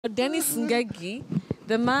Dennis Ngengi,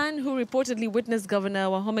 the man who reportedly witnessed Governor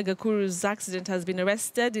Wahome Gakuru's accident, has been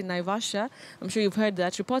arrested in Naivasha. I'm sure you've heard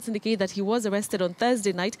that. Reports indicate that he was arrested on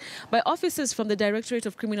Thursday night by officers from the Directorate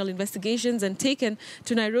of Criminal Investigations and taken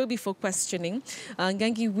to Nairobi for questioning.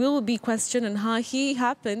 Ngengi will be questioned on how he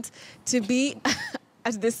happened to be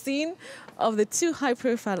at the scene of the two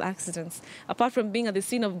high-profile accidents. Apart from being at the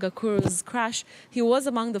scene of Gakuru's crash, he was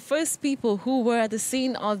among the first people who were at the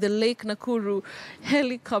scene of the Lake Nakuru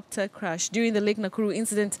helicopter crash during the Lake Nakuru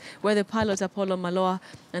incident where the pilot Apollo Maloa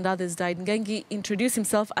and others died. Ngengi introduced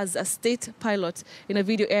himself as a state pilot in a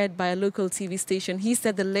video aired by a local TV station. He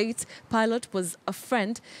said the late pilot was a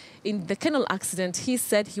friend. In the kennel accident, he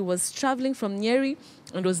said he was traveling from Nyeri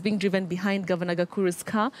and was being driven behind Governor Gakuru's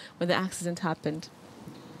car when the accident happened.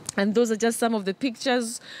 And those are just some of the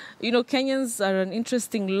pictures. You know, Kenyans are an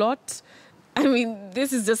interesting lot. I mean,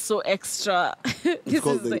 this is just so extra. This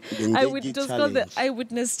is the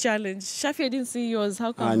eyewitness challenge. Shafi, I didn't see yours.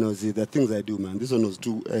 How come? I know, see, the things I do, man. This one was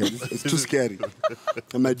too, it's too scary.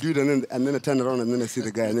 I might do it and then I turn around and then I see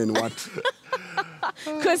the guy and then what?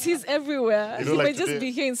 Because he's everywhere. You know, he like might today, just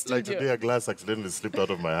be here in studio. Like today, a glass accidentally slipped out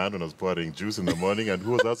of my hand when I was pouring juice in the morning, and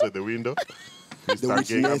who was outside the window? Mr.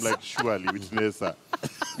 Ngengi. I'm like, surely, witness.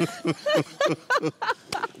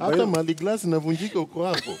 Hata mali glass inavunjika uko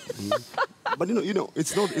hapo. But you know,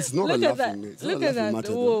 it's not a laughing. It's Look not at a laughing that.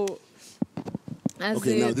 matter. Whoa.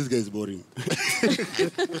 Okay, now this guy is boring.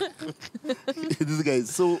 This guy is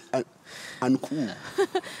so uncool.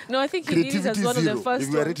 No, I think he did it as one of the first.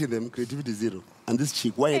 If we are rating them, creativity zero. And this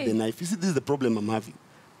chick, why the knife? You see, this is the problem I'm having.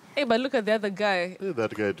 Hey, but look at the other guy.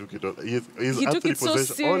 That guy took it all. He took it so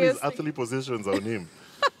seriously. All his earthly possessions on him.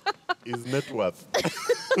 His net worth.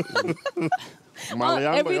 Mali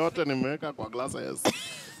yangu yote nimeweka kwa glasses.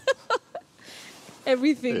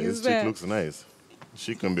 Everything is his there. chick looks nice.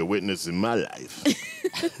 She can be a witness in my life.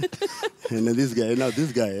 And then this guy,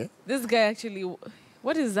 eh? This guy actually,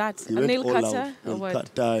 what is that? He A nail went all cutter? out. Or what?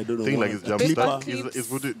 Cutter, I don't know. Thing what. like his jump Paper start. clips.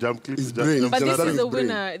 His jump clips. His brain. But this is His the brain.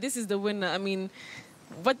 winner. This is the winner. I mean,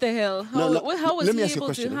 what the hell? How was let me he ask you a able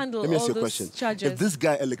question. to handle Let me ask all you a those question. charges? If this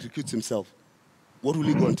guy electrocutes himself, what will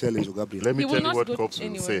he go and tell Angel Gabriel? Let me He will tell you not what go cops will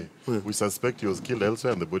anywhere. say. We suspect he was killed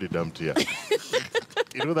elsewhere and the body dumped here.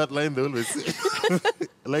 You know that line they always say?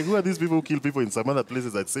 Like, who are these people who kill people in some other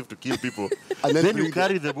places that's safe to kill people? And then you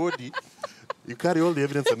carry the body, you carry all the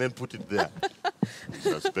evidence and then put it there.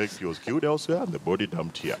 Suspect he was killed elsewhere and the body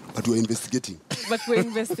dumped here. But we're investigating. But we're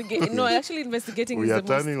investigating. No, actually investigating We is are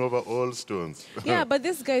the most... turning over all stones. Yeah, but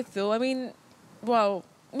this guy though, I mean, wow,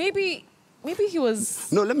 maybe he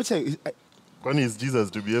was... No, let me tell you. Kwani is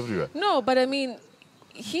Jesus to be everywhere? No, but I mean,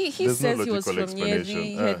 he There's no says he was from logical Nyeri,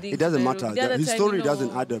 explanation. heading It doesn't to matter. Nairobi. The other His time, story you know,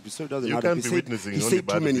 doesn't add up. His story doesn't You add can't up. be witnessing he only said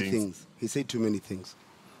bad too many things. things. He said too many things.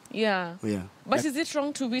 Yeah. Yeah. But is it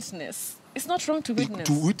wrong to witness? It's not wrong to witness.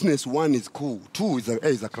 To witness one is cool. Two is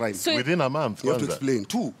a crime. So Within a month. You have to kwanza. explain.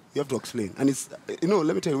 Two, you have to explain. And it's, you know,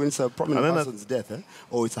 let me tell you, when it's a prominent person's death,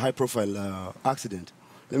 or it's a high-profile accident,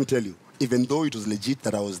 let me tell you, even though it was legit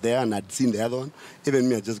that I was there and I'd seen the other one, even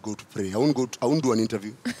me, I just go to pray. I won't do an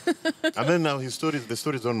interview. And then now the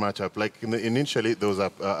stories don't match up. Like initially, there was a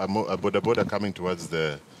border coming towards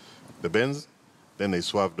the Benz. Then they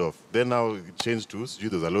swerved off. Then now it changed to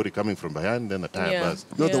there's a lorry coming from behind, then a tire burst.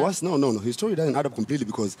 No, there was no. His story doesn't add up completely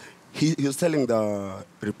because he was telling the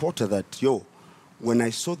reporter that, when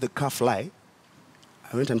I saw the car fly,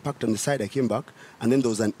 I went and parked on the side, I came back, and then there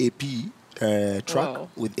was an AP truck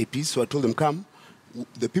with APs, so I told them, come,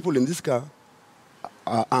 the people in this car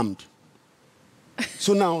are armed.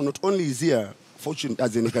 So now, not only is he a fortune,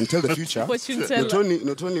 as in he can tell the future,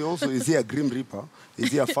 not only also is he a Grim Reaper,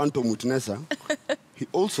 is he a phantom witnesser, he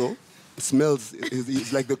also smells,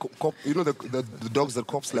 he's like the cop, you know the dogs that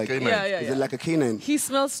cops like? Yeah. Like a canine. He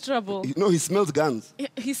smells trouble. He smells guns.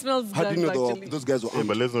 He smells guns, How do you know actually. those guys were armed?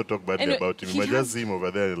 But let's not talk badly about him. You might just see him over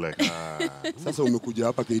there like, Sasa umekuja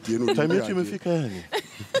hapa KTN. time yetu imefika yani.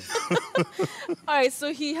 All right,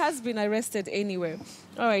 so he has been arrested anyway.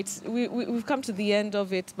 All right, we've come to the end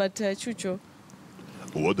of it, but Chucho.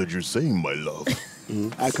 What did you say, my love?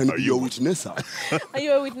 I can be your witnesser. Are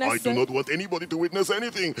you a witness? I do not want anybody to witness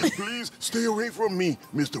anything. Please stay away from me,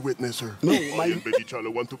 Mr. Witnesser. No, I and Betty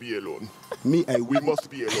Charlo want to be alone. We We must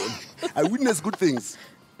be alone. I witness good things.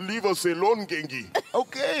 Leave us alone, Ngengi.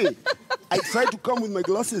 Okay. I tried to come with my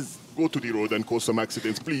glasses. Go to the road and cause some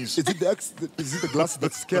accidents, please. Is it the glasses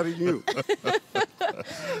that's scaring you?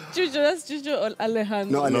 Chucho, that's Chucho or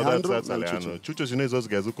Alejandro? No, Alejandro. That's Alejandro. Chucho, you know those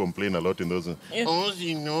guys who complain a lot in those. Yeah. Oh,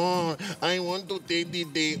 no, I want to take the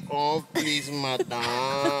day off, please,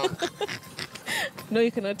 madam. No,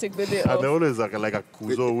 you cannot take the day And off. they're always like a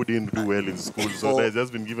kuzo who didn't do well in school, so they've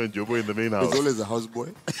just been given jobo in the main house. There's always a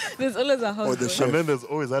houseboy. There's always a the house. chef. And then there's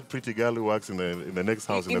always that pretty girl who works in the next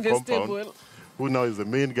house in the compound, stable. who now is the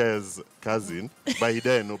main guy's cousin, but he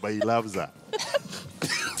doesn't know, but he loves her.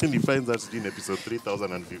 And he finds out in episode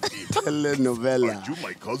 3015. Telenovela. Are you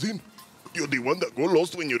my cousin? You're the one that got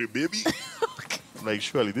lost when you're a baby? Like,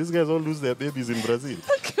 surely, these guys all lose their babies in Brazil.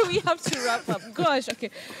 Okay, we have to wrap up. Gosh, okay.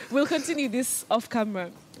 We'll continue this off camera.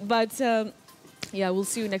 But, yeah, we'll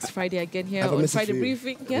see you next Friday again here have a on message Friday for you.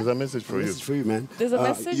 Briefing. Yeah? There's a message for you. This is for you, man. There's a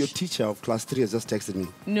message? Your teacher of class 3 has just texted me.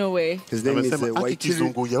 No way. His name is Amesema, "Aki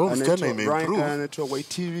kizungu yao msichana imeimprove." Anaitwa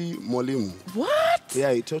Waitiri Mwalimu. What?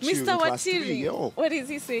 Yeah, he taught you in Mr. class 3. Watiri. Yo. What is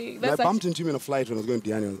he saying? I That's bumped into him in a flight when I was going to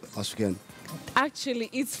Diani last weekend. actually,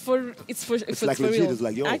 it's like for legit, real. it's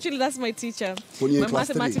like, yo. Actually, that's my teacher. When you're My in class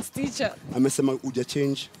 3. mathematics teacher. Amesema uja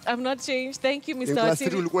change. I've not changed. Thank you, In Mr. class 3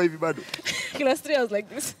 Watiri. ulikuwa hivi bado. Class 3, I was like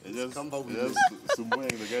this. Just sumbuing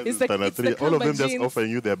the guys It's in the- Standard it's the 3. All of them Kamba just genes.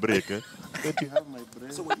 offering you their break. Eh?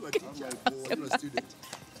 So when you are a teacher, when you are a student.